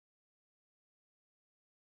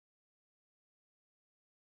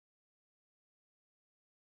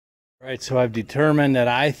Right, so I've determined that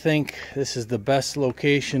I think this is the best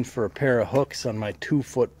location for a pair of hooks on my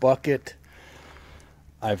 2-foot bucket.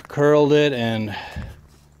 I've curled it and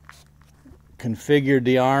configured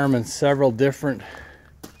the arm in several different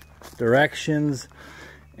directions,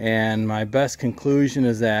 and my best conclusion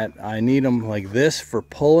is that I need them like this for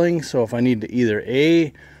pulling. So if I need to either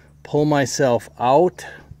A, pull myself out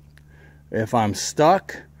if I'm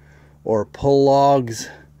stuck, or pull logs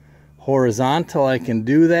horizontal, I can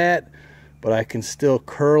do that, but I can still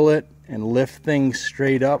curl it and lift things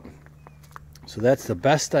straight up. So that's the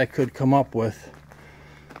best I could come up with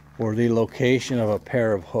for the location of a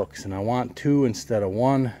pair of hooks. And I want 2 instead of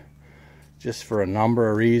 1, just for a number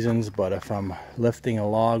of reasons. But if I'm lifting a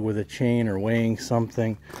log with a chain or weighing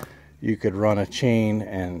something, you could run a chain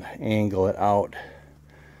and angle it out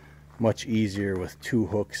much easier with 2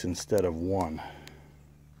 hooks instead of 1.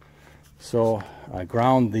 So I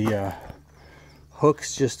ground the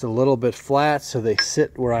hooks just a little bit flat so they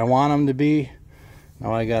sit where I want them to be.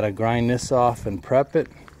 Now I gotta grind this off and prep it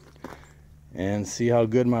and see how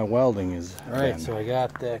good my welding is. Alright, so I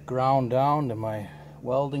got that ground down to my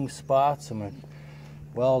welding spots. I'm gonna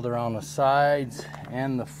weld around the sides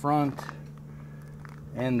and the front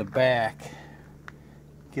and the back.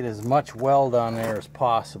 Get as much weld on there as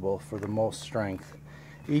possible for the most strength.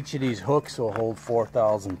 Each of these hooks will hold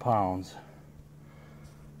 4,000 pounds.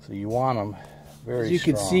 So you want them very strong. As you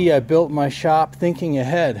can see, I built my shop thinking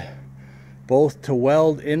ahead, both to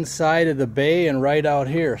weld inside of the bay and right out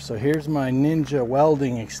here. So here's my Ninja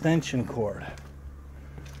welding extension cord.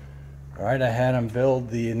 Alright, I had them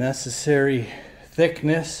build the necessary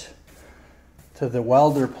thickness to the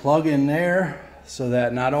welder plug in there, so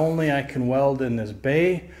that not only I can weld in this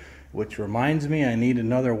bay, which reminds me I need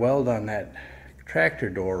another weld on that tractor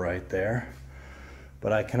door right there,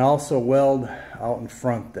 but I can also weld out in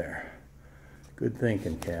front there. Good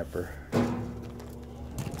thinking, Kapper.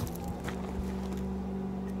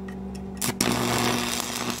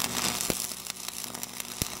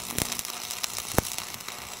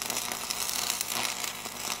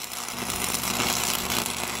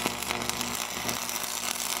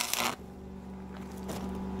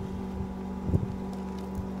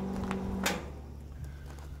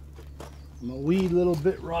 I'm a wee little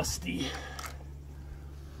bit rusty.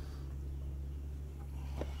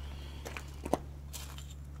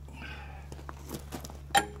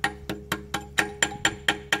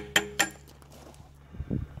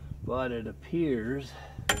 But it appears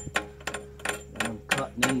that I'm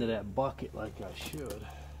cutting into that bucket like I should.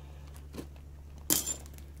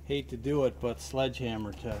 Hate to do it, but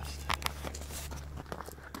sledgehammer test.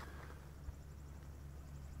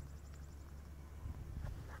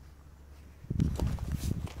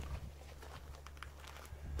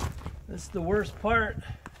 This is the worst part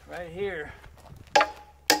right here.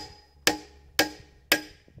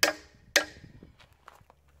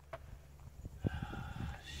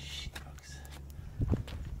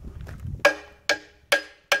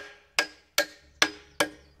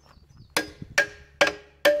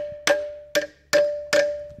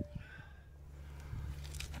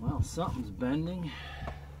 Well, something's bending.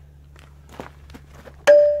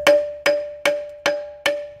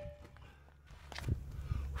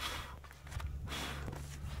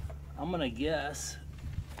 I'm gonna guess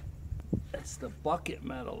it's the bucket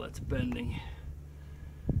metal that's bending.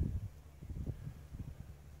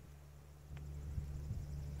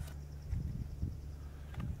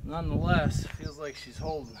 Nonetheless, feels like she's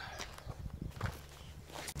holding.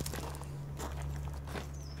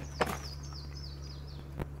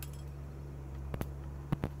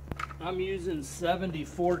 I'm using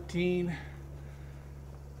 7014.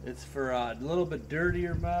 It's for a little bit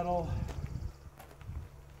dirtier metal.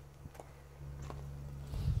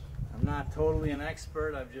 I'm not totally an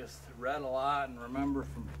expert. I've just read a lot and remember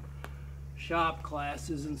from shop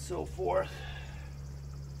classes and so forth.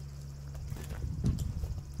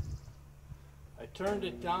 I turned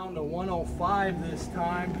it down to 105 this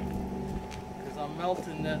time because I'm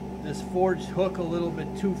melting this forged hook a little bit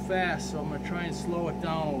too fast, so I'm going to try and slow it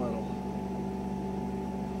down a little.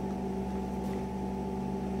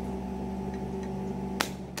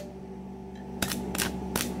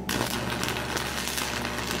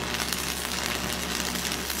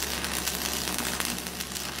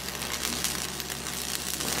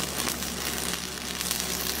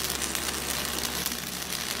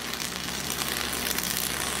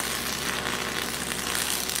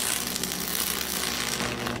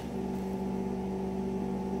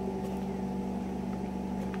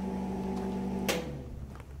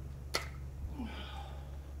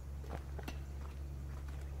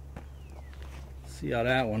 See how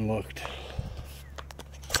that one looked.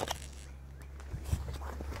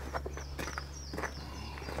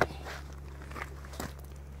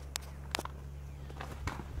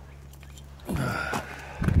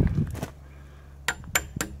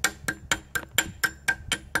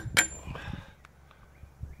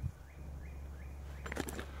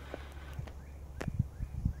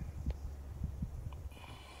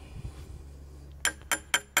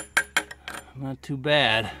 not too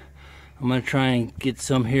bad. I'm going to try and get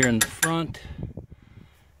some here in the front,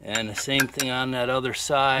 and the same thing on that other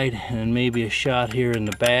side, and maybe a shot here in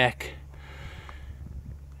the back.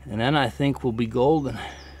 And then I think we'll be golden.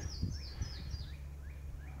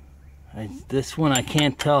 This one I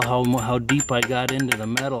can't tell how deep I got into the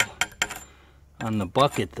metal on the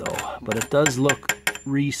bucket though, but it does look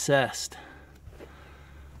recessed.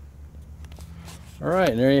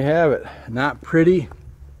 Alright, there you have it. Not pretty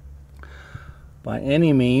by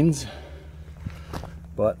any means,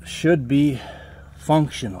 but should be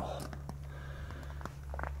functional.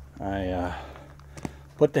 I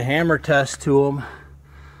put the hammer test to them. A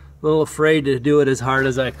little afraid to do it as hard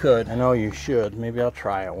as I could. I know you should. Maybe I'll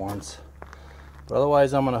try it once. But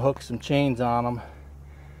otherwise I'm going to hook some chains on them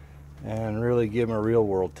and really give them a real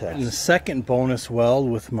world test. And the second bonus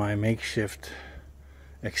weld with my makeshift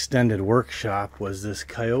extended workshop was this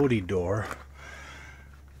coyote door.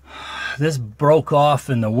 This broke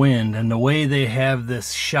off in the wind, and the way they have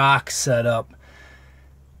this shock set up,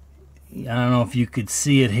 I don't know if you could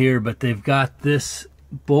see it here, but they've got this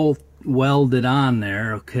bolt welded on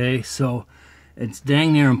there, okay? So it's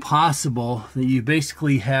dang near impossible that you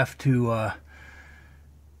basically have to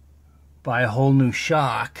buy a whole new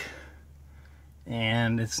shock,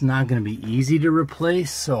 and it's not going to be easy to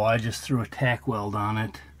replace, so I just threw a tack weld on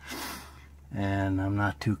it, and I'm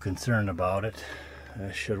not too concerned about it.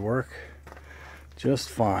 That should work just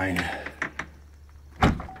fine.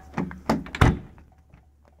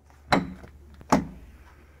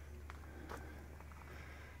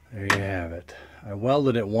 There you have it. I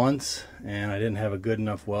welded it once and I didn't have a good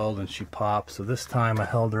enough weld and she popped, so this time I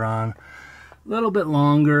held her on a little bit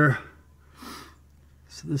longer,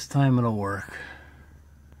 so this time it'll work.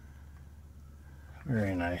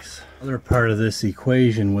 Very nice. Other part of this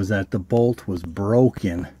equation was that the bolt was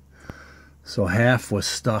broken, so half was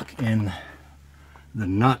stuck in the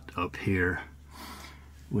nut up here,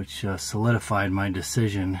 which solidified my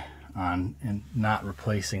decision on not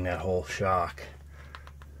replacing that whole shock.